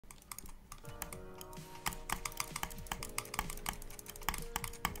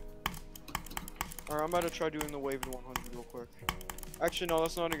Alright, I'm about to try doing the wave in 100 real quick. Actually, no,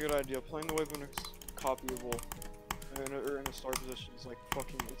 that's not a good idea. Playing the wave when it's copyable or in a star position is like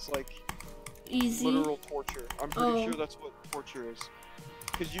fucking. It's like easy. Literal torture. I'm pretty sure that's what torture is.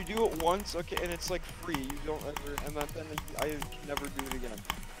 Cause you do it once, okay, and it's like free. You don't ever, and then I can never do it again.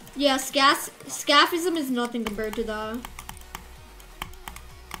 Yeah, scaphism is nothing compared to that.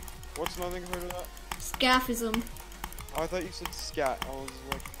 What's nothing compared to that? Scaphism. Oh, I thought you said scat. I was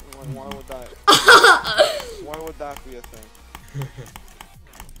like, why would that? Why would that be a thing?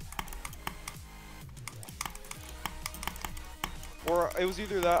 Or it was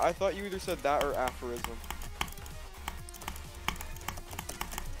either that. I thought you either said that or aphorism.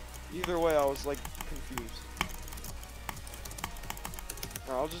 Either way, I was like confused.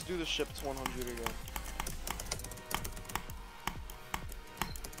 Alright, I'll just do the ships 100 again.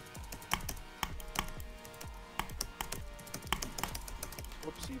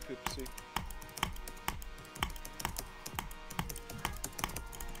 Whoopsie poopsie.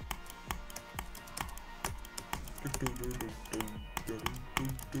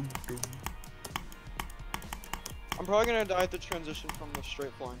 I'm probably gonna die at the transition from the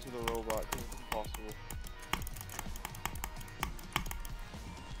straight flying to the robot because it's impossible.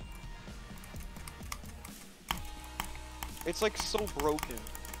 It's like so broken.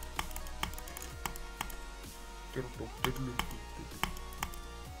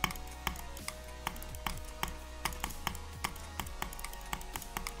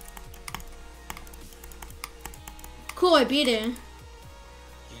 Cool, I beat it. GG.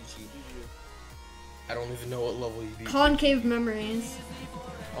 I don't even know what level you beat. Concaved memories.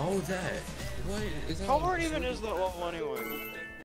 Oh, that. What is that? How hard even is that level anyway?